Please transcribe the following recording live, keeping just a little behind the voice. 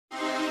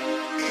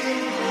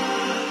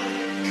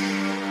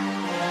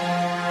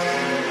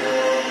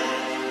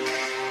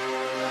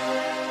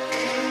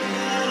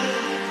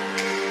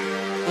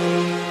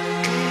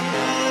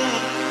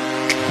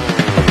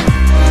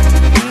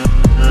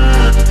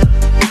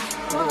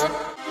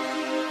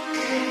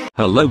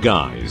Hello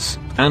guys,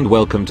 and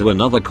welcome to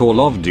another Call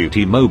of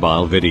Duty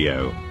mobile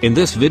video. In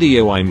this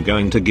video I'm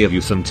going to give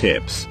you some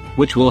tips,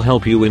 which will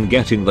help you in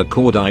getting the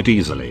Cordite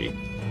easily.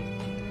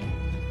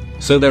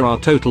 So there are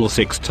total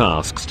 6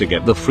 tasks to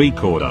get the free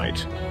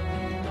Cordite.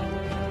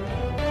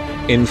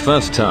 In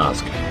first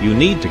task, you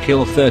need to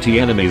kill 30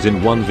 enemies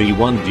in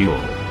 1v1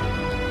 duel.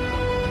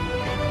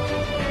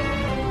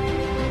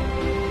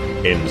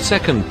 In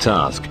second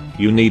task,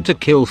 you need to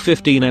kill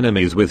 15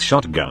 enemies with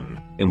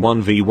shotgun in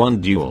 1v1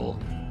 duel.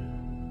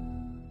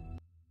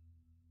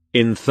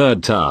 In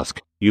third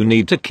task, you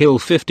need to kill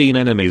 15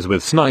 enemies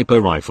with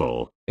sniper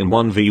rifle in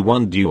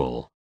 1v1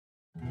 duel.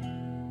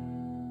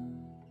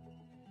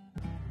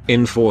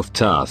 In fourth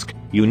task,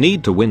 you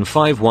need to win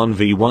 5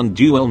 1v1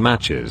 duel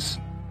matches.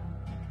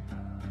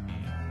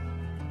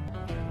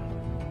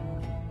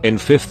 In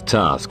fifth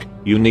task,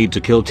 you need to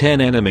kill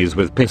 10 enemies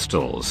with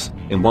pistols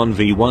in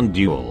 1v1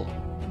 duel.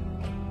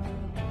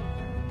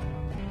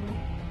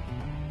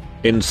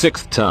 In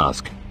sixth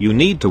task, you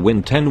need to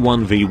win 10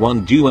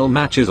 1v1 duel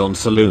matches on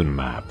Saloon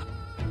map.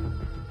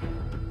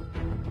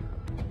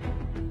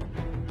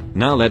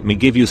 Now let me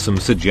give you some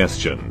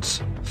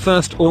suggestions.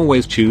 First,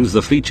 always choose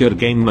the featured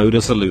game mode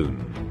a Saloon.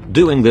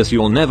 Doing this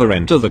you'll never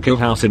enter the kill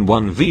house in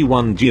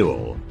 1v1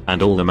 duel,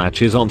 and all the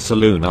matches on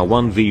Saloon are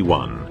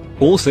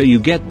 1v1. Also you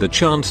get the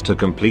chance to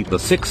complete the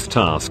 6th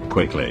task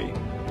quickly.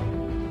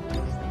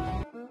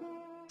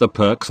 The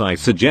perks I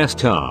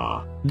suggest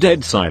are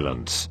Dead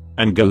Silence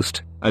and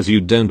Ghost, as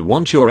you don't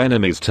want your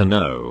enemies to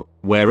know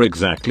where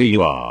exactly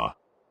you are.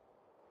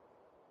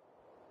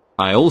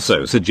 I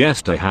also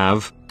suggest to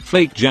have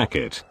Flak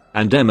Jacket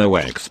and Demo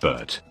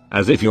Expert,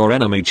 as if your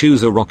enemy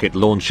choose a rocket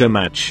launcher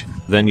match,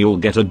 then you'll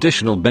get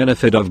additional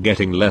benefit of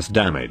getting less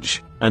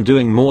damage and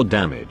doing more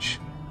damage.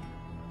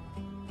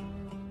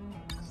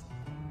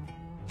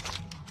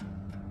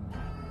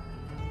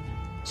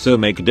 So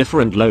make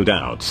different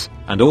loadouts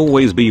and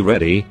always be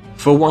ready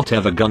for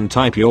whatever gun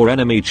type your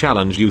enemy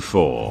challenge you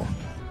for.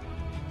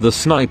 The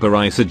sniper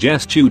I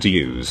suggest you to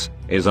use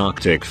is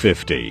Arctic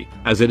 50,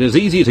 as it is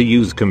easy to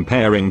use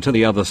comparing to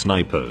the other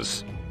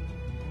snipers.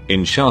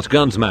 In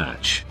shotguns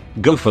match,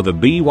 go for the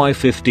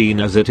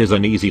BY-15 as it is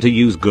an easy to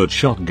use good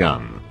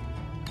shotgun.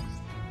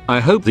 I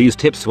hope these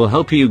tips will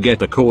help you get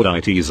the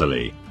Cordite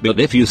easily, but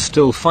if you're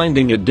still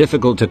finding it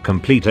difficult to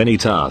complete any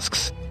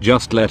tasks,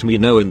 just let me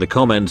know in the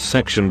comments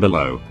section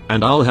below,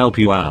 and I'll help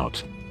you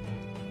out.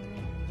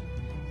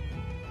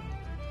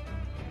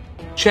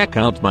 Check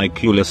out my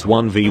coolest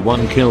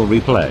 1v1 kill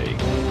replay.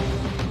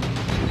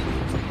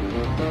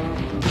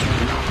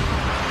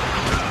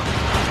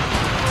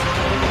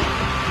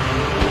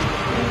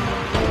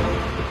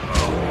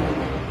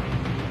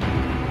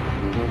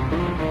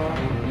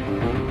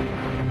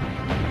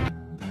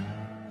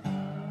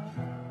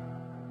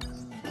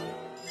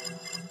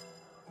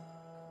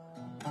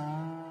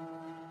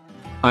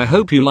 I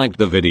hope you liked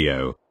the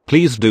video.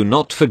 Please do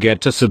not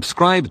forget to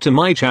subscribe to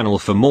my channel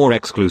for more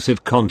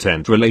exclusive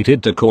content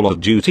related to Call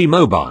of Duty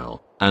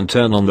Mobile, and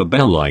turn on the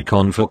bell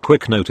icon for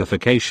quick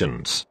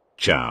notifications.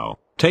 Ciao,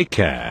 take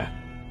care.